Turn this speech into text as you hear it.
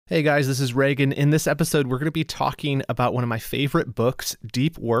Hey guys, this is Reagan. In this episode, we're going to be talking about one of my favorite books,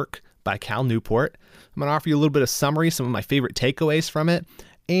 Deep Work by Cal Newport. I'm going to offer you a little bit of summary, some of my favorite takeaways from it,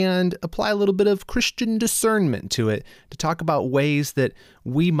 and apply a little bit of Christian discernment to it to talk about ways that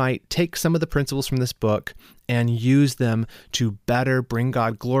we might take some of the principles from this book and use them to better bring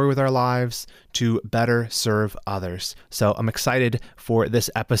God glory with our lives, to better serve others. So I'm excited for this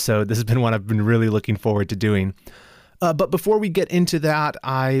episode. This has been one I've been really looking forward to doing. But before we get into that,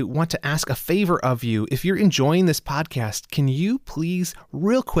 I want to ask a favor of you. If you're enjoying this podcast, can you please,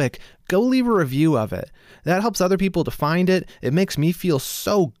 real quick, go leave a review of it? That helps other people to find it. It makes me feel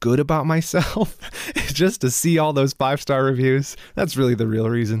so good about myself just to see all those 5-star reviews. That's really the real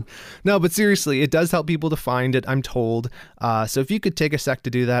reason. No, but seriously, it does help people to find it, I'm told. So if you could take a sec to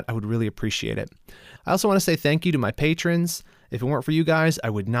do that, I would really appreciate it. I also want to say thank you to my patrons. If it weren't for you guys, I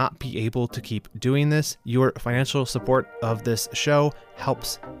would not be able to keep doing this. Your financial support of this show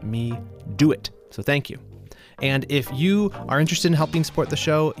helps me do it. So thank you. And if you are interested in helping support the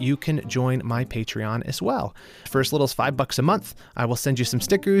show, you can join my Patreon as well. For as little as $5 a month, I will send you some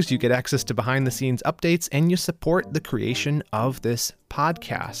stickers, you get access to behind the scenes updates, and you support the creation of this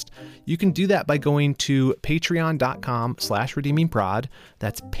podcast. You can do that by going to patreon.com/redeemingprod.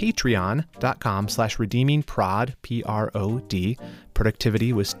 That's patreon.com/redeemingprod, P-R-O-D.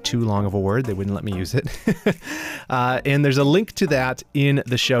 Productivity was too long of a word. They wouldn't let me use it. And there's a link to that in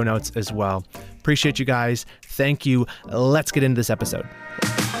the show notes as well. Appreciate you guys. Thank you. Let's get into this episode.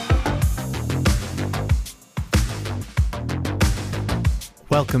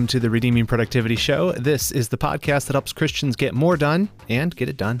 Welcome to the Redeeming Productivity Show. This is the podcast that helps Christians get more done and get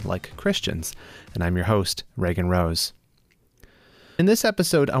it done like Christians. And I'm your host, Reagan Rose. In this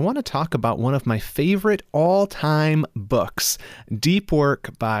episode, I want to talk about one of my favorite all-time books, Deep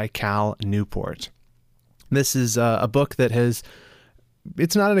Work by Cal Newport. This is a book that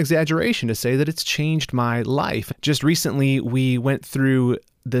it's not an exaggeration to say that it's changed my life. Just recently, we went through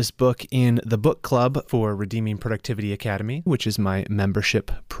this book in the book club for Redeeming Productivity Academy, which is my membership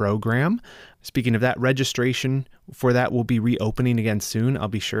program. Speaking of that, registration for that will be reopening again soon. I'll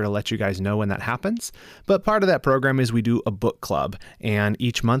be sure to let you guys know when that happens. But part of that program is we do a book club, and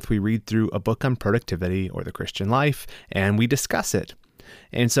each month we read through a book on productivity or the Christian life, and we discuss it.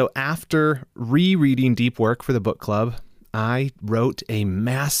 And so after rereading Deep Work for the book club, I wrote a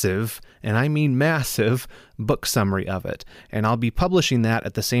massive, and I mean massive, book summary of it. And I'll be publishing that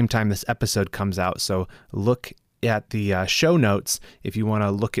at the same time this episode comes out. So look at the show notes if you want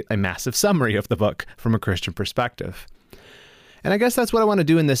to look at a massive summary of the book from a Christian perspective. And I guess that's what I want to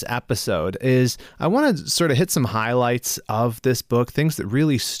do in this episode is I want to sort of hit some highlights of this book, things that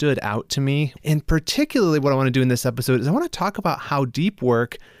really stood out to me. And particularly what I want to do in this episode is I want to talk about how deep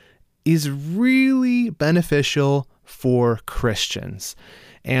work is really beneficial for Christians.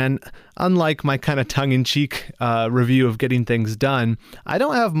 And unlike my kind of tongue-in-cheek review of Getting Things Done, I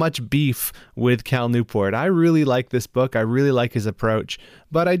don't have much beef with Cal Newport. I really like this book. I really like his approach,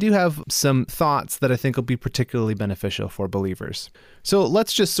 but I do have some thoughts that I think will be particularly beneficial for believers. So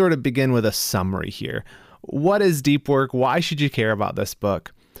let's just sort of begin with a summary here. What is deep work? Why should you care about this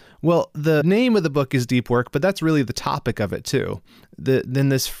book? Well, the name of the book is Deep Work, but that's really the topic of it too. Then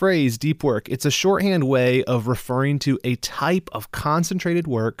this phrase, deep work, it's a shorthand way of referring to a type of concentrated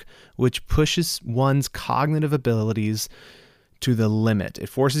work which pushes one's cognitive abilities to the limit. It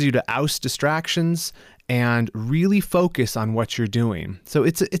forces you to oust distractions and really focus on what you're doing. So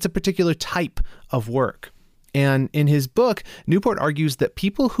it's a particular type of work. And in his book, Newport argues that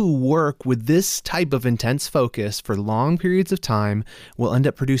people who work with this type of intense focus for long periods of time will end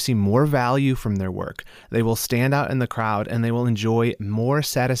up producing more value from their work. They will stand out in the crowd and they will enjoy more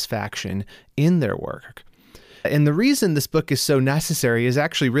satisfaction in their work. And the reason this book is so necessary is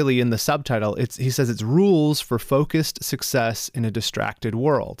actually really in the subtitle. He says it's rules for focused success in a distracted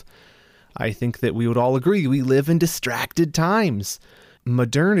world. I think that we would all agree we live in distracted times.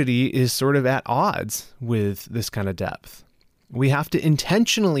 Modernity is sort of at odds with this kind of depth. We have to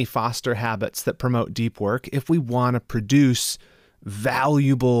intentionally foster habits that promote deep work if we want to produce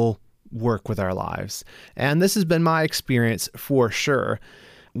valuable work with our lives. And this has been my experience for sure.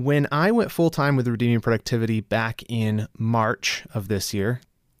 When I went full-time with Redeeming Productivity back in March of this year,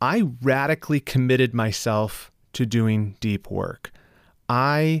 I radically committed myself to doing deep work.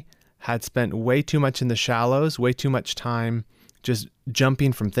 I had spent way too much in the shallows, way too much time just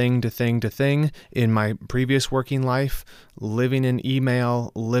jumping from thing to thing to thing in my previous working life, living in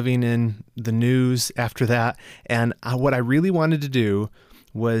email, living in the news after that. And what I really wanted to do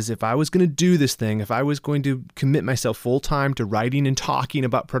was, if I was going to do this thing, if I was going to commit myself full time to writing and talking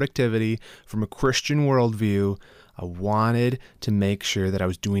about productivity from a Christian worldview, I wanted to make sure that I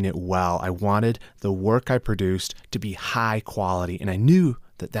was doing it well. I wanted the work I produced to be high quality, and I knew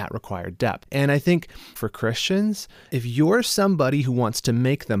that that required depth. And I think for Christians, if you're somebody who wants to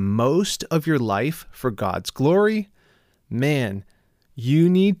make the most of your life for God's glory, man, you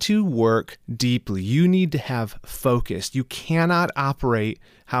need to work deeply. You need to have focus. You cannot operate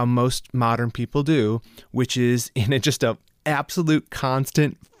how most modern people do, which is in just a absolute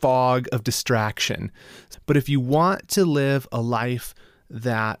constant fog of distraction. But if you want to live a life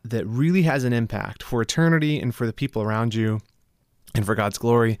that really has an impact for eternity and for the people around you and for God's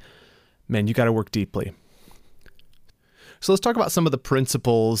glory, man, you got to work deeply. So let's talk about some of the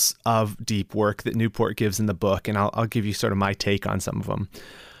principles of deep work that Newport gives in the book, and I'll give you sort of my take on some of them.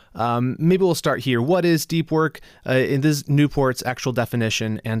 Maybe we'll start here. What is deep work? In this Newport's actual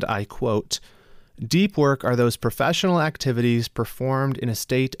definition, and I quote, "Deep work are those professional activities performed in a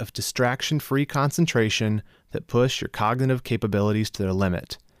state of distraction-free concentration that push your cognitive capabilities to their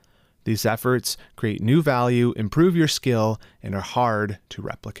limit. These efforts create new value, improve your skill, and are hard to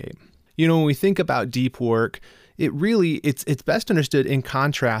replicate." You know, when we think about deep work, it's best understood in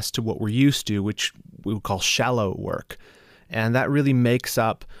contrast to what we're used to, which we would call shallow work. And that really makes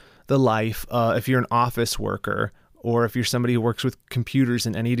up the life, if you're an office worker, or if you're somebody who works with computers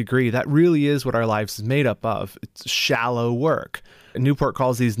in any degree, that really is what our lives is made up of. It's shallow work. Newport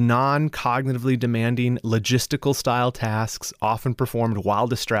calls these non-cognitively demanding logistical style tasks, often performed while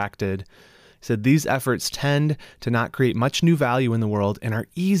distracted. He said these efforts tend to not create much new value in the world and are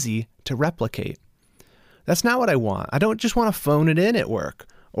easy to replicate. That's not what I want. I don't just want to phone it in at work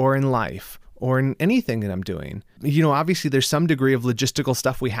or in life or in anything that I'm doing. You know, obviously there's some degree of logistical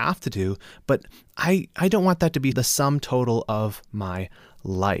stuff we have to do, but I don't want that to be the sum total of my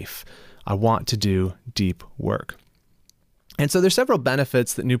life. I want to do deep work. And so there's several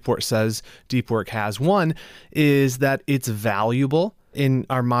benefits that Newport says deep work has. One is that it's valuable. In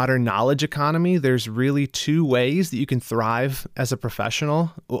our modern knowledge economy, there's really two ways that you can thrive as a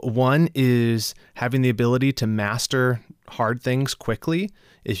professional. One is having the ability to master hard things quickly.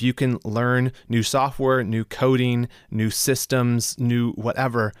 If you can learn new software, new coding, new systems, new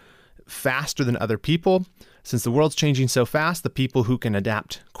whatever, faster than other people. Since the world's changing so fast, the people who can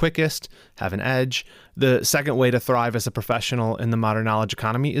adapt quickest have an edge. The second way to thrive as a professional in the modern knowledge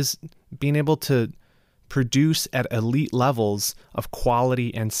economy is being able to produce at elite levels of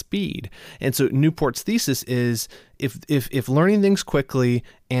quality and speed. And so Newport's thesis is if learning things quickly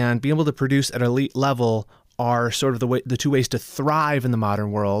and being able to produce at elite level are sort of the two ways to thrive in the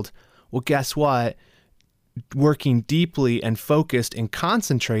modern world, well, guess what? Working deeply and focused and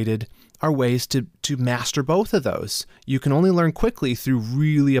concentrated are ways to master both of those. You can only learn quickly through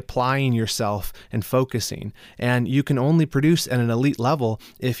really applying yourself and focusing. And you can only produce at an elite level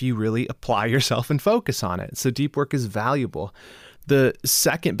if you really apply yourself and focus on it. So deep work is valuable. The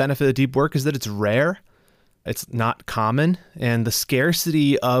second benefit of deep work is that it's rare. It's not common. And the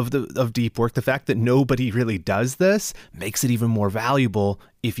scarcity of deep work, the fact that nobody really does this, makes it even more valuable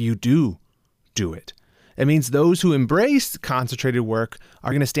if you do it. It means those who embrace concentrated work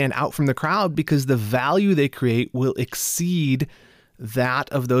are going to stand out from the crowd because the value they create will exceed that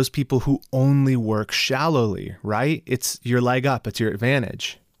of those people who only work shallowly, right? It's your leg up. It's your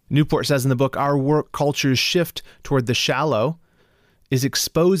advantage. Newport says in the book, our work culture's shift toward the shallow is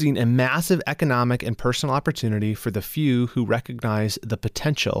exposing a massive economic and personal opportunity for the few who recognize the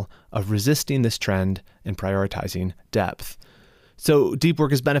potential of resisting this trend and prioritizing depth. So deep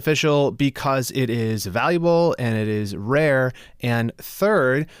work is beneficial because it is valuable and it is rare. And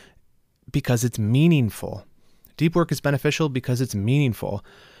third, because it's meaningful. Deep work is beneficial because it's meaningful.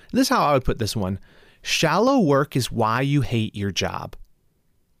 This is how I would put this one. Shallow work is why you hate your job.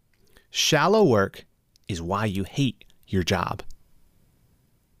 Shallow work is why you hate your job.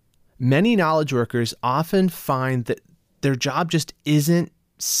 Many knowledge workers often find that their job just isn't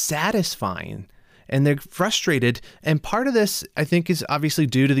satisfying. And they're frustrated. And part of this, I think, is obviously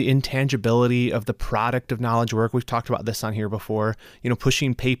due to the intangibility of the product of knowledge work. We've talked about this on here before. You know,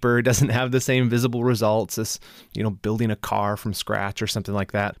 pushing paper doesn't have the same visible results as, you know, building a car from scratch or something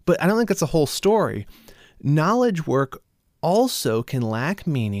like that. But I don't think that's the whole story. Knowledge work also can lack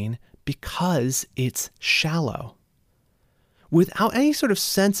meaning because it's shallow. Without any sort of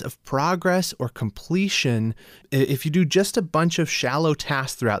sense of progress or completion, if you do just a bunch of shallow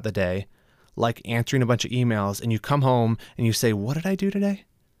tasks throughout the day, like answering a bunch of emails, and you come home and you say, what did I do today?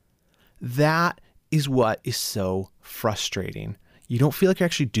 That is what is so frustrating. You don't feel like you're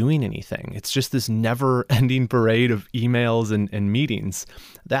actually doing anything. It's just this never-ending parade of emails and meetings.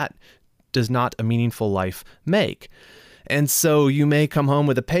 That does not a meaningful life make. And so you may come home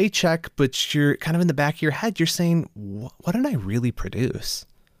with a paycheck, but you're kind of in the back of your head, you're saying, what did I really produce?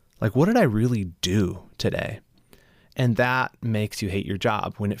 Like, what did I really do today? And that makes you hate your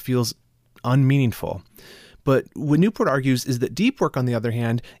job when it feels unmeaningful. But what Newport argues is that deep work, on the other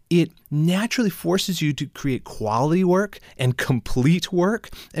hand, it naturally forces you to create quality work and complete work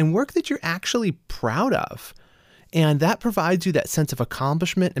and work that you're actually proud of. And that provides you that sense of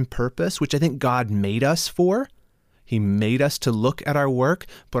accomplishment and purpose, which I think God made us for. He made us to look at our work,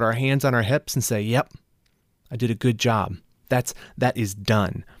 put our hands on our hips and say, yep, I did a good job. That is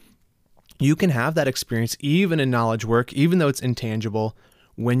done. You can have that experience even in knowledge work, even though it's intangible,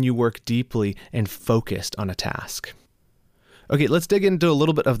 when you work deeply and focused on a task. Okay, let's dig into a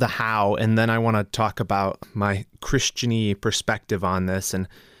little bit of the how, and then I want to talk about my Christian-y perspective on this and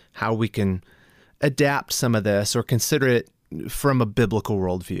how we can adapt some of this or consider it from a biblical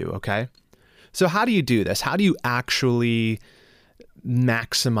worldview, okay? So how do you do this? How do you actually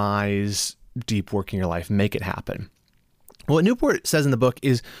maximize deep work in your life, make it happen? Well, what Newport says in the book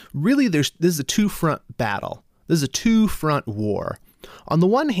is really this is a two-front battle. This is a two-front war. On the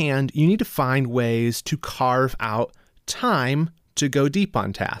one hand, you need to find ways to carve out time to go deep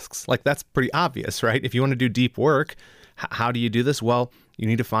on tasks. Like, that's pretty obvious, right? If you want to do deep work, how do you do this? Well, you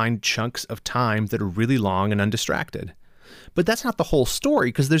need to find chunks of time that are really long and undistracted. But that's not the whole story,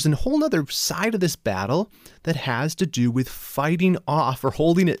 because there's a whole other side of this battle that has to do with fighting off or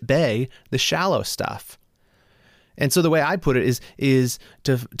holding at bay the shallow stuff. And so the way I put it is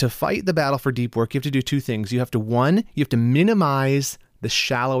to fight the battle for deep work, you have to do two things. You have to minimize the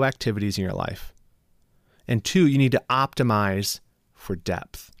shallow activities in your life. And two, you need to optimize for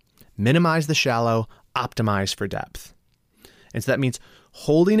depth. Minimize the shallow, optimize for depth. And so that means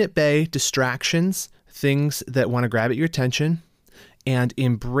holding at bay distractions, things that want to grab at your attention, and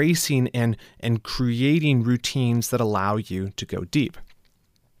embracing and creating routines that allow you to go deep.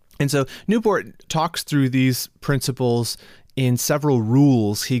 And so Newport talks through these principles in several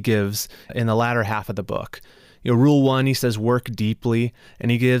rules he gives in the latter half of the book. Rule 1, he says, work deeply,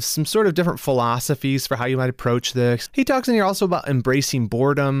 and he gives some sort of different philosophies for how you might approach this. He talks in here also about embracing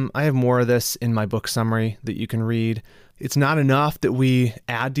boredom. I have more of this in my book summary that you can read. It's not enough that we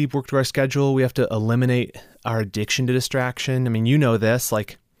add deep work to our schedule. We have to eliminate our addiction to distraction. I mean, you know this,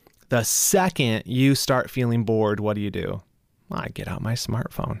 like the second you start feeling bored, what do? Well, I get out my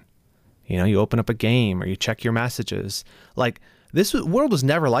smartphone. You open up a game or you check your messages. Like, this world was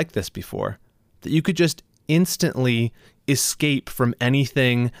never like this before, that you could just instantly escape from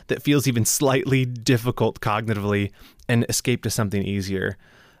anything that feels even slightly difficult cognitively and escape to something easier.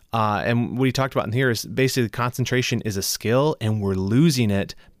 And what he talked about in here is basically concentration is a skill, and we're losing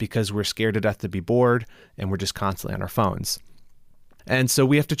it because we're scared to death to be bored and we're just constantly on our phones. And so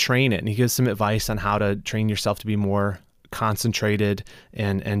we have to train it. And he gives some advice on how to train yourself to be more concentrated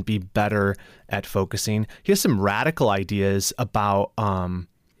and be better at focusing. He has some radical ideas about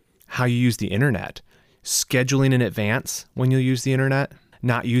how you use the internet. Scheduling in advance when you'll use the internet,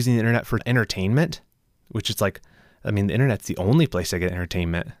 not using the internet for entertainment, which is like, the internet's the only place I get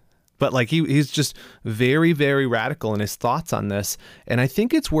entertainment. But like he's just very, very radical in his thoughts on this. And I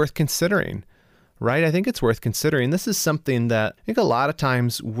think it's worth considering, right? I think it's worth considering. This is something that I think a lot of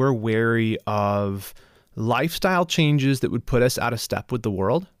times we're wary of lifestyle changes that would put us out of step with the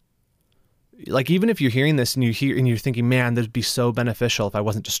world. Like, even if you're hearing this and you're thinking, man, that'd be so beneficial if I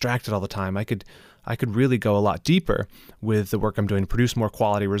wasn't distracted all the time. I could really go a lot deeper with the work I'm doing to produce more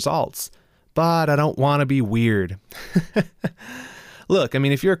quality results. But I don't want to be weird. Look,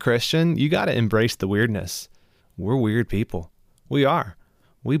 if you're a Christian, you got to embrace the weirdness. We're weird people. We are.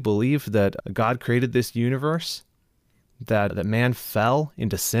 We believe that God created this universe, that man fell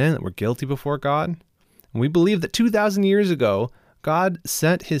into sin, that we're guilty before God. And we believe that 2,000 years ago, God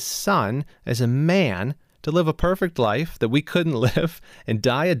sent his son as a man to live a perfect life that we couldn't live and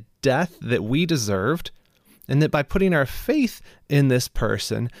die a death that we deserved. And that by putting our faith in this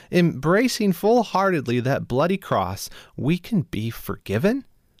person, embracing full-heartedly that bloody cross, we can be forgiven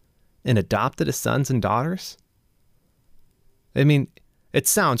and adopted as sons and daughters. It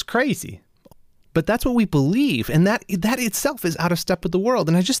sounds crazy, but that's what we believe. And that itself is out of step with the world.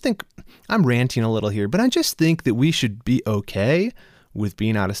 And I just think, I'm ranting a little here, but I just think that we should be okay with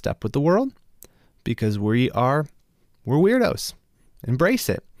being out of step with the world, because we're weirdos. Embrace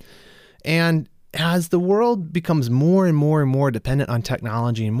it. And as the world becomes more and more and more dependent on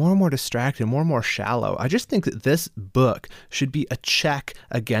technology and more distracted, more and more shallow, I just think that this book should be a check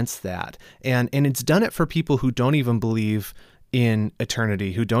against that. And it's done it for people who don't even believe in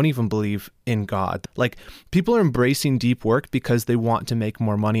eternity, who don't even believe in God. Like, people are embracing deep work because they want to make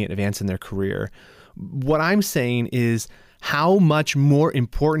more money and advance in their career. What I'm saying is how much more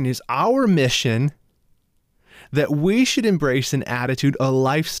important is our mission that we should embrace an attitude, a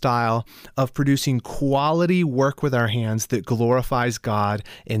lifestyle of producing quality work with our hands that glorifies God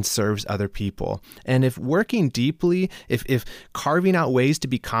and serves other people. And if working deeply, if carving out ways to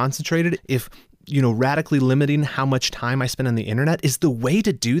be concentrated, if radically limiting how much time I spend on the internet is the way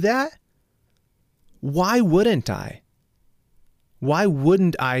to do that, why wouldn't I? Why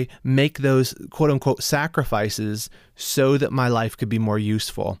wouldn't I make those quote unquote sacrifices so that my life could be more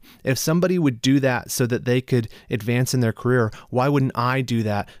useful? If somebody would do that so that they could advance in their career, why wouldn't I do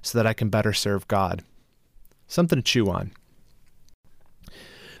that so that I can better serve God? Something to chew on.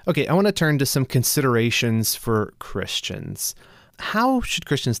 Okay, I want to turn to some considerations for Christians. How should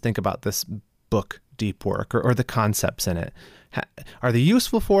Christians think about this book, Deep Work, or the concepts in it? Are they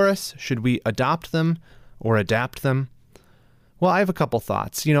useful for us? Should we adopt them or adapt them? Well, I have a couple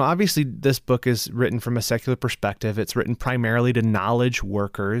thoughts. Obviously, this book is written from a secular perspective. It's written primarily to knowledge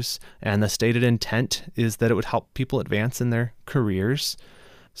workers, and the stated intent is that it would help people advance in their careers.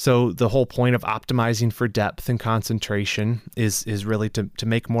 So the whole point of optimizing for depth and concentration is really to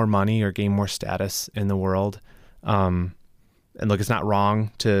make more money or gain more status in the world. And look, it's not wrong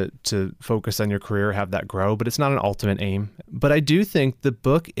to focus on your career, have that grow, but it's not an ultimate aim. But I do think the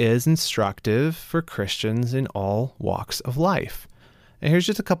book is instructive for Christians in all walks of life. And here's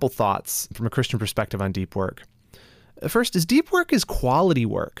just a couple thoughts from a Christian perspective on deep work. First is deep work is quality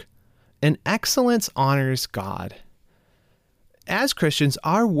work, and excellence honors God. As Christians,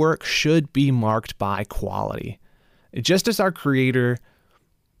 our work should be marked by quality. Just as our Creator,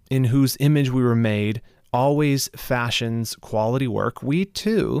 in whose image we were made, always fashions quality work, we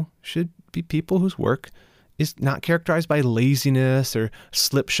too should be people whose work is not characterized by laziness or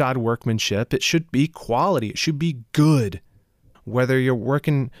slipshod workmanship. It should be quality. It should be good. Whether you're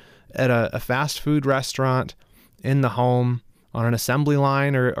working at a fast food restaurant, in the home, on an assembly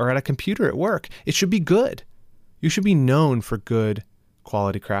line, or at a computer at work, it should be good. You should be known for good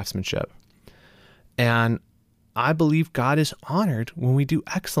quality craftsmanship. And I believe God is honored when we do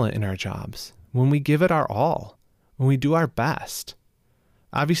excellent in our jobs, when we give it our all, when we do our best.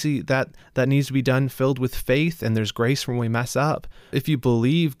 Obviously, that needs to be done filled with faith, and there's grace when we mess up. If you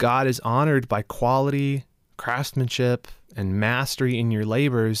believe God is honored by quality, craftsmanship, and mastery in your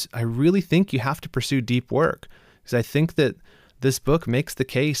labors, I really think you have to pursue deep work. Because I think that this book makes the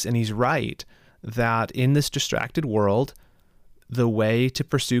case, and he's right, that in this distracted world, the way to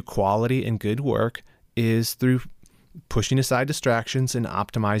pursue quality and good work is through pushing aside distractions and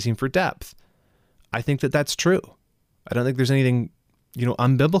optimizing for depth. I think that that's true. I don't think there's anything,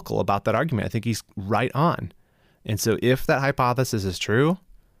 unbiblical about that argument. I think he's right on. And so if that hypothesis is true,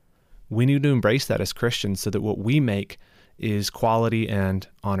 we need to embrace that as Christians so that what we make is quality and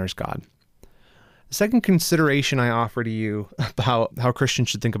honors God. The second consideration I offer to you about how Christians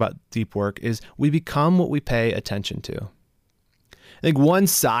should think about deep work is we become what we pay attention to. I think one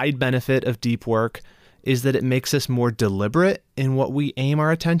side benefit of deep work is that it makes us more deliberate in what we aim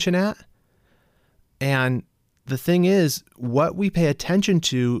our attention at. And the thing is, what we pay attention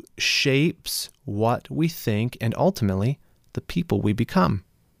to shapes what we think and ultimately the people we become.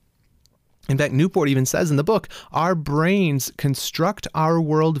 In fact, Newport even says in the book, our brains construct our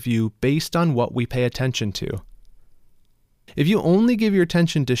worldview based on what we pay attention to. If you only give your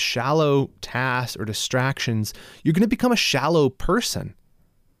attention to shallow tasks or distractions, you're going to become a shallow person,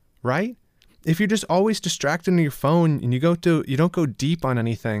 right? If you're just always distracted on your phone and you don't go deep on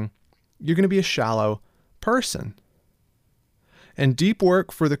anything, you're going to be a shallow person. And deep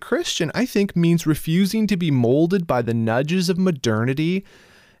work for the Christian, I think, means refusing to be molded by the nudges of modernity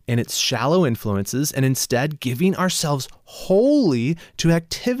and its shallow influences, and instead giving ourselves wholly to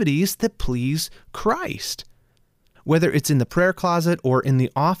activities that please Christ. Whether it's in the prayer closet or in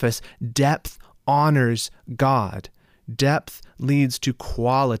the office, depth honors God. Depth leads to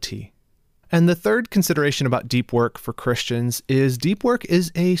quality. And the third consideration about deep work for Christians is deep work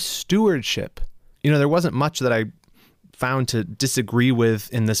is a stewardship. There wasn't much that I found to disagree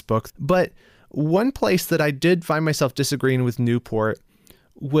with in this book, but one place that I did find myself disagreeing with Newport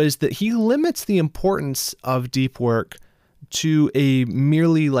was that he limits the importance of deep work to a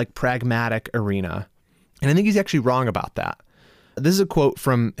merely pragmatic arena. And I think he's actually wrong about that. This is a quote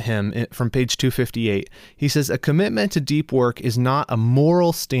from him from page 258. He says, "A commitment to deep work is not a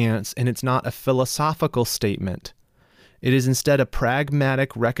moral stance and it's not a philosophical statement. It is instead a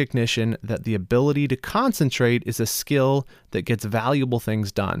pragmatic recognition that the ability to concentrate is a skill that gets valuable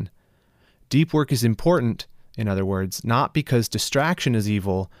things done. Deep work is important, in other words, not because distraction is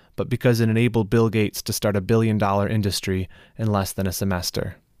evil, but because it enabled Bill Gates to start a billion-dollar industry in less than a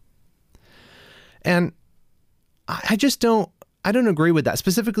semester." And I don't agree with that.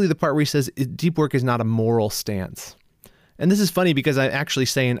 Specifically the part where he says deep work is not a moral stance. And this is funny because I'm actually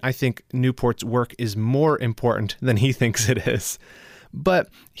saying I think Newport's work is more important than he thinks it is. But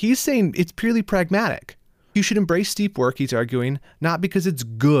he's saying it's purely pragmatic. You should embrace deep work, he's arguing, not because it's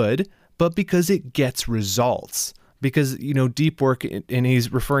good, but because it gets results. Because, deep work, and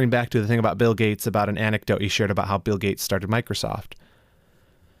he's referring back to the thing about Bill Gates, about an anecdote he shared about how Bill Gates started Microsoft.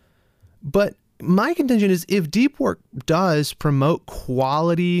 But my contention is if deep work does promote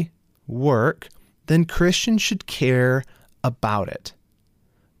quality work, then Christians should care about it.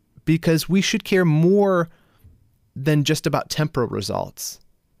 Because we should care more than just about temporal results.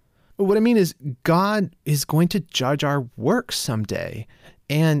 What I mean is God is going to judge our work someday.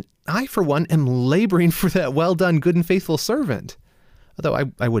 And I, for one, am laboring for that well done, good and faithful servant.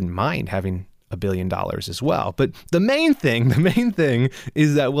 Although I wouldn't mind having $1 billion as well. But the main thing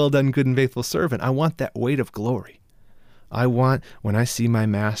is that well done, good and faithful servant. I want that weight of glory. I want, when I see my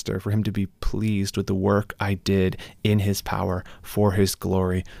master, for him to be pleased with the work I did in his power for his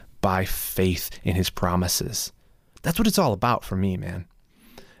glory by faith in his promises. That's what it's all about for me, man.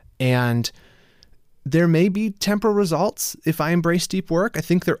 And there may be temporal results if I embrace deep work. I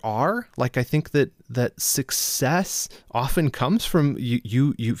think there are. Like, I think that success often comes from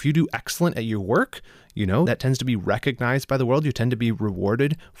you. If you do excellent at your work, that tends to be recognized by the world. You tend to be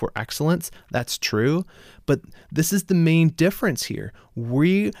rewarded for excellence. That's true. But this is the main difference here.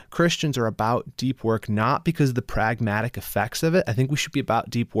 We Christians are about deep work, not because of the pragmatic effects of it. I think we should be about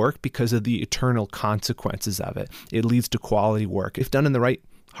deep work because of the eternal consequences of it. It leads to quality work. If done in the right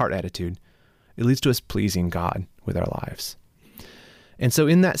heart attitude, it leads to us pleasing God with our lives. And so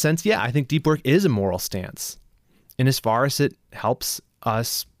in that sense, yeah, I think deep work is a moral stance. And as far as it helps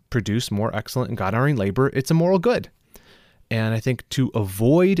us produce more excellent and God-honoring labor, it's a moral good. And I think to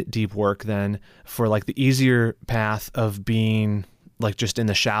avoid deep work then, for like the easier path of being like just in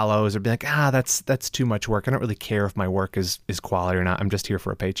the shallows or be like, that's too much work. I don't really care if my work is quality or not. I'm just here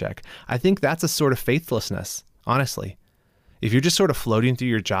for a paycheck. I think that's a sort of faithlessness, honestly. If you're just sort of floating through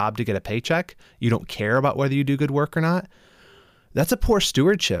your job to get a paycheck, you don't care about whether you do good work or not, that's a poor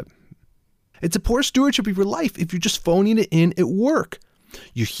stewardship. It's a poor stewardship of your life if you're just phoning it in at work.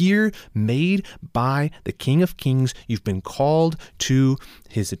 You're here made by the King of Kings. You've been called to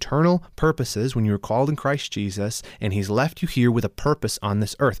his eternal purposes when you were called in Christ Jesus, and he's left you here with a purpose on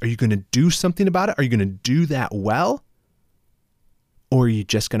this earth. Are you going to do something about it? Are you going to do that well? Or are you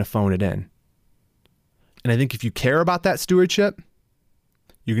just going to phone it in? And I think if you care about that stewardship,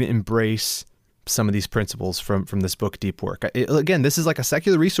 you're going to embrace some of these principles from this book, Deep Work. Again, this is like a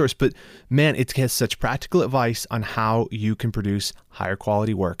secular resource, but man, it has such practical advice on how you can produce higher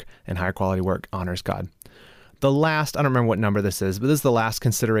quality work, and higher quality work honors God. The last, I don't remember what number this is, but this is the last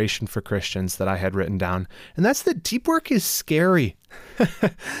consideration for Christians that I had written down. And that's that deep work is scary.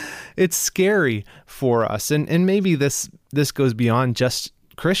 It's scary for us. And maybe this goes beyond just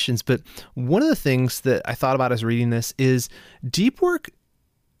Christians, but one of the things that I thought about as reading this is deep work,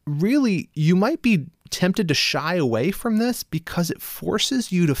 really, you might be tempted to shy away from this because it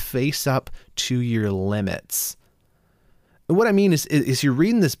forces you to face up to your limits. What I mean is you're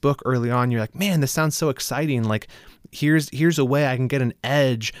reading this book early on, you're like, man, this sounds so exciting. Like, here's a way I can get an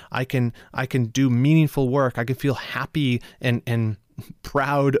edge. I can do meaningful work. I can feel happy and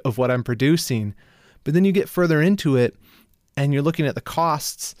proud of what I'm producing. But then you get further into it, and you're looking at the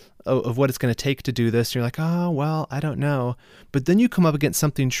costs of what it's going to take to do this. You're like, oh, well, I don't know. But then you come up against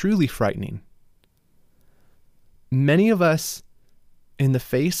something truly frightening. Many of us, in the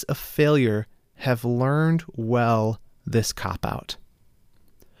face of failure, have learned well this cop-out.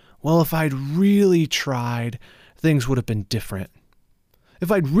 Well, if I'd really tried, things would have been different.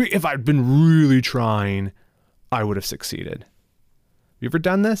 If I'd been really trying, I would have succeeded. You ever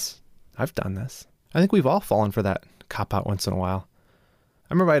done this? I've done this. I think we've all fallen for that cop-out once in a while.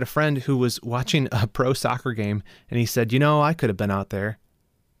 I remember I had a friend who was watching a pro soccer game, and he said, I could have been out there.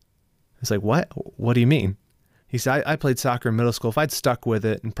 I was like, what? What do you mean? He said, I played soccer in middle school. If I'd stuck with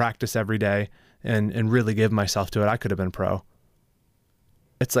it and practiced every day and really give myself to it, I could have been pro.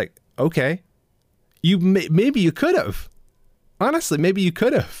 It's like, okay, maybe you could have. Honestly, maybe you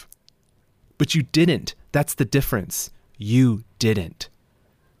could have. But you didn't. That's the difference. You didn't.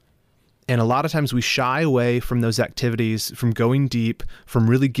 And a lot of times we shy away from those activities, from going deep, from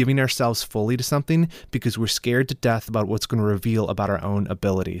really giving ourselves fully to something because we're scared to death about what's going to reveal about our own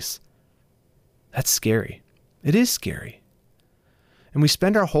abilities. That's scary. It is scary. And we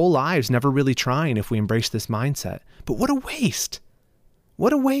spend our whole lives never really trying if we embrace this mindset. But what a waste.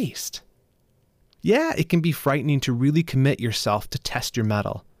 What a waste. Yeah, it can be frightening to really commit yourself to test your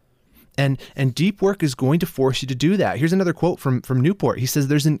mettle. And deep work is going to force you to do that. Here's another quote from Newport. He says,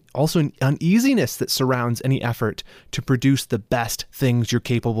 there's also an uneasiness that surrounds any effort to produce the best things you're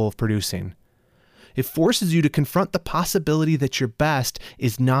capable of producing. It forces you to confront the possibility that your best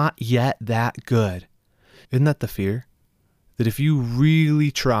is not yet that good. Isn't that the fear? That if you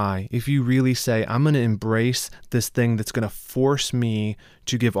really try, if you really say, I'm going to embrace this thing that's going to force me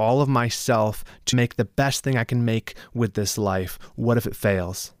to give all of myself to make the best thing I can make with this life, what if it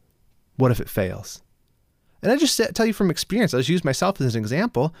fails? What if it fails? And I just tell you from experience, I'll just use myself as an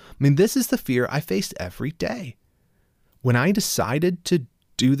example. I mean, this is the fear I faced every day. When I decided to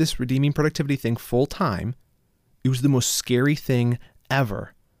do this redeeming productivity thing full time, it was the most scary thing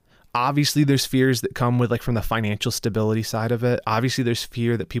ever. Obviously, there's fears that come with from the financial stability side of it. Obviously, there's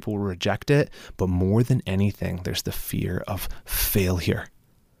fear that people will reject it. But more than anything, there's the fear of failure.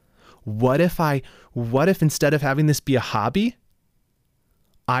 What if instead of having this be a hobby,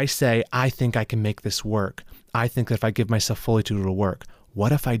 I say, I think I can make this work. I think that if I give myself fully to it'll work.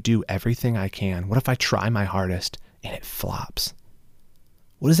 What if I do everything I can? What if I try my hardest and it flops?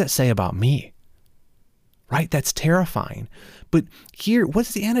 What does that say about me? Right? That's terrifying. But here,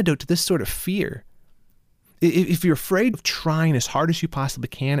 what's the antidote to this sort of fear? If you're afraid of trying as hard as you possibly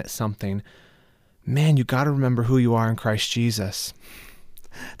can at something, man, you got to remember who you are in Christ Jesus.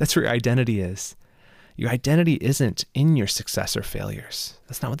 That's where your identity is. Your identity isn't in your success or failures.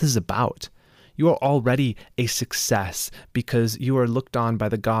 That's not what this is about. You are already a success because you are looked on by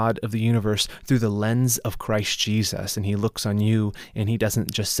the God of the universe through the lens of Christ Jesus. And he looks on you and he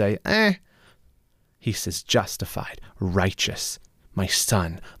doesn't just say, He says, justified, righteous, my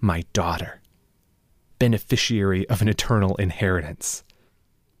son, my daughter, beneficiary of an eternal inheritance.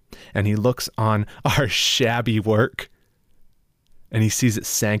 And he looks on our shabby work and he sees it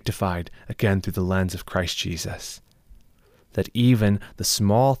sanctified again through the lens of Christ Jesus. That even the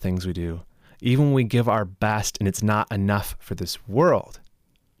small things we do, even when we give our best and it's not enough for this world,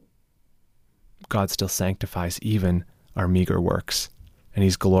 God still sanctifies even our meager works. And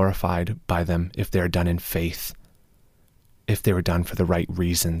he's glorified by them if they're done in faith, if they were done for the right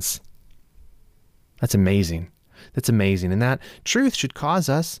reasons. That's amazing. That's amazing. And that truth should cause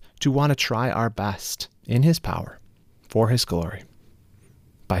us to want to try our best in his power, for his glory,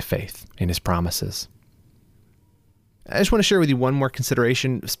 by faith in his promises. I just want to share with you one more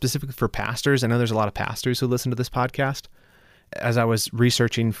consideration specifically for pastors. I know there's a lot of pastors who listen to this podcast. As I was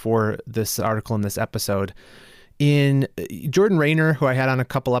researching for this article in this episode, in Jordan Raynor, who I had on a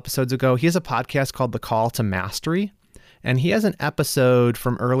couple episodes ago, he has a podcast called The Call to Mastery. And he has an episode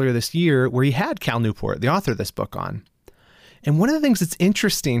from earlier this year where he had Cal Newport, the author of this book, on. And one of the things that's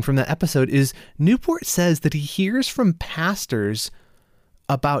interesting from that episode is Newport says that he hears from pastors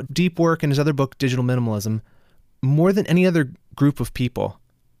about deep work in his other book, Digital Minimalism, more than any other group of people.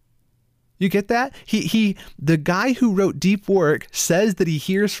 You get that? The guy who wrote Deep Work says that he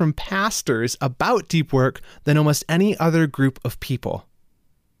hears from pastors about deep work than almost any other group of people.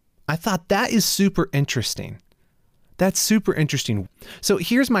 I thought that is super interesting. That's super interesting. So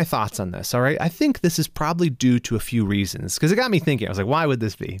here's my thoughts on this, all right? I think this is probably due to a few reasons, because it got me thinking. I was like, why would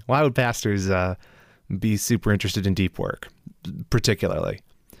this be? Why would pastors be super interested in deep work, particularly?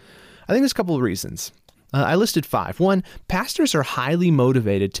 I think there's a couple of reasons. I listed 5. 1, pastors are highly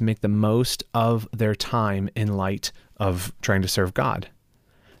motivated to make the most of their time in light of trying to serve God.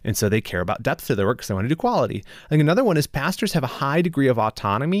 And so they care about depth to their work because they want to do quality. I think another one is pastors have a high degree of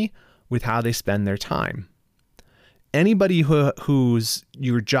autonomy with how they spend their time. Anybody who's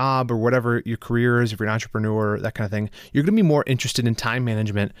your job or whatever your career is, if you're an entrepreneur, that kind of thing, you're going to be more interested in time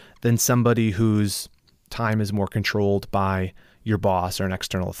management than somebody whose time is more controlled by your boss or an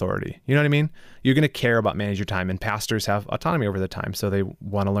external authority. You know what I mean? You're going to care about managing your time, and pastors have autonomy over the time, so they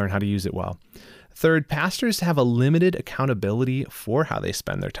want to learn how to use it well. 3rd, pastors have a limited accountability for how they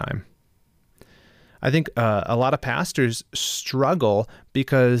spend their time. I think a lot of pastors struggle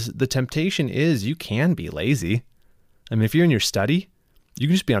because the temptation is you can be lazy. I mean, if you're in your study, you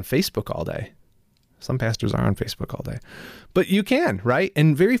can just be on Facebook all day. Some pastors are on Facebook all day, but you can, right?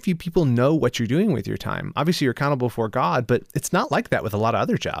 And very few people know what you're doing with your time. Obviously, you're accountable before God, but it's not like that with a lot of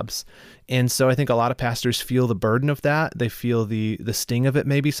other jobs. And so I think a lot of pastors feel the burden of that. They feel the sting of it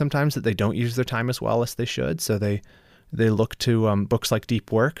maybe sometimes, that they don't use their time as well as they should. So they look to books like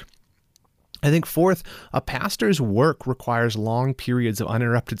Deep Work. I think 4th, a pastor's work requires long periods of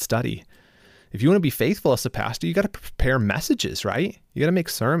uninterrupted study. If you want to be faithful as a pastor, you got to prepare messages, right? You got to make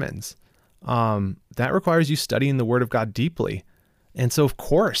sermons. That requires you studying the Word of God deeply. And so, of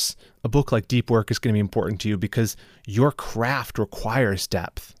course, a book like Deep Work is going to be important to you because your craft requires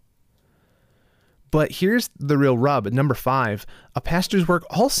depth. But here's the real rub. At number 5, a pastor's work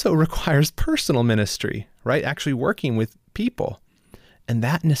also requires personal ministry, right? Actually working with people. And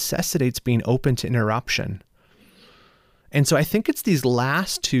that necessitates being open to interruption. And so I think it's these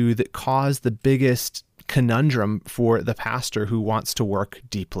last two that cause the biggest conundrum for the pastor who wants to work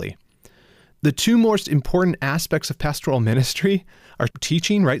deeply. The two most important aspects of pastoral ministry are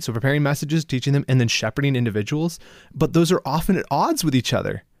teaching, right? So preparing messages, teaching them, and then shepherding individuals. But those are often at odds with each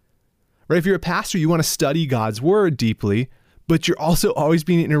other, right? If you're a pastor, you want to study God's word deeply, but you're also always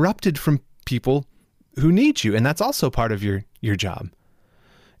being interrupted from people who need you. And that's also part of your job.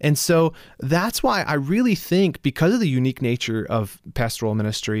 And so that's why I really think, because of the unique nature of pastoral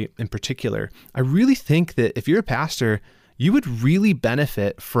ministry in particular, I really think that if you're a pastor, you would really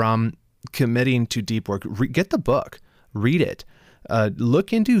benefit from committing to deep work. Get the book, read it,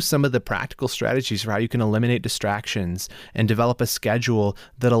 look into some of the practical strategies for how you can eliminate distractions and develop a schedule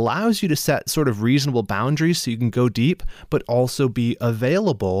that allows you to set sort of reasonable boundaries so you can go deep, but also be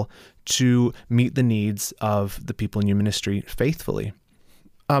available to meet the needs of the people in your ministry faithfully.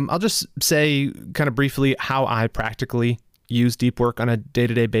 I'll just say kind of briefly how I practically use deep work on a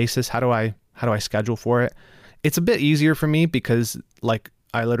day-to-day basis. How do I schedule for it? It's a bit easier for me because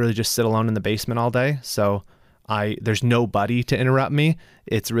I literally just sit alone in the basement all day. So there's nobody to interrupt me.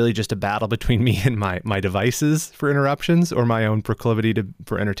 It's really just a battle between me and my devices for interruptions or my own proclivity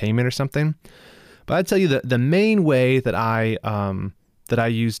for entertainment or something. But I'd tell you that the main way that I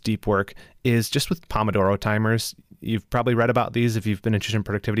use deep work is just with Pomodoro timers. You've probably read about these if you've been interested in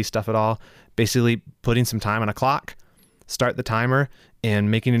productivity stuff at all. Basically putting some time on a clock, start the timer, and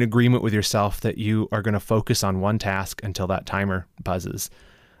making an agreement with yourself that you are going to focus on one task until that timer buzzes.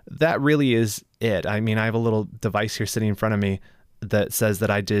 That really is it. I mean, I have a little device here sitting in front of me that says that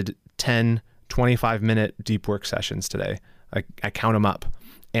I did 10 25-minute deep work sessions today. I count them up,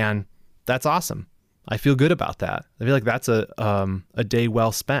 and that's awesome. I feel good about that. I feel like that's a day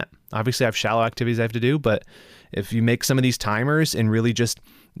well spent. Obviously, I have shallow activities I have to do, but if you make some of these timers and really just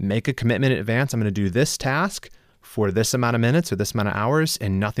make a commitment in advance, I'm going to do this task for this amount of minutes or this amount of hours,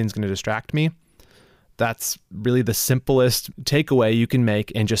 and nothing's going to distract me. That's really the simplest takeaway you can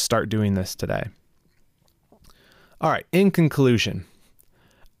make, and just start doing this today. All right, in conclusion,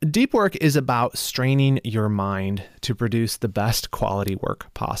 deep work is about straining your mind to produce the best quality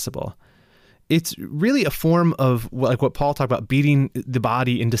work possible. It's really a form of like what Paul talked about, beating the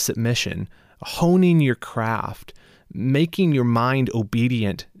body into submission, honing your craft, making your mind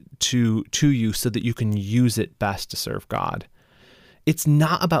obedient to you so that you can use it best to serve God. It's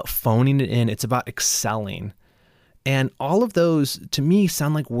not about phoning it in, it's about excelling. And all of those, to me,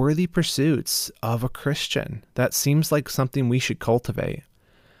 sound like worthy pursuits of a Christian. That seems like something we should cultivate.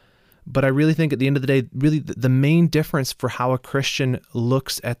 But I really think at the end of the day, really the main difference for how a Christian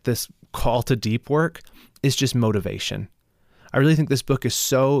looks at this call to deep work is just motivation. I really think this book is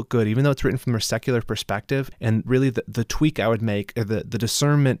so good, even though it's written from a secular perspective. And really the tweak I would make, or the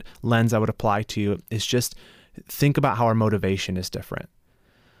discernment lens I would apply to you, is just think about how our motivation is different.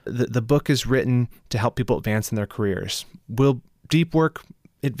 The book is written to help people advance in their careers. Will deep work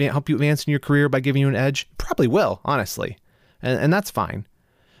help you advance in your career by giving you an edge? Probably will, honestly. And that's fine.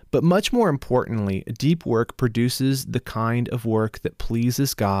 But much more importantly, deep work produces the kind of work that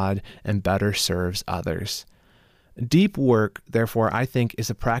pleases God and better serves others. Deep work, therefore, I think is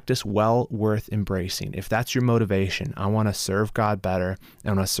a practice well worth embracing. If that's your motivation, I want to serve God better,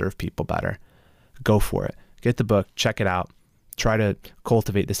 and I want to serve people better. Go for it. Get the book, check it out. Try to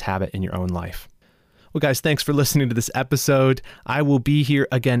cultivate this habit in your own life. Well, guys, thanks for listening to this episode. I will be here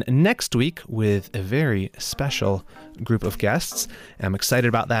again next week with a very special group of guests. I'm excited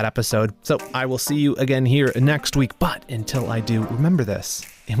about that episode. So I will see you again here next week. But until I do, remember this.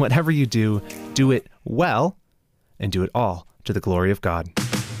 In whatever you do, do it well and do it all to the glory of God.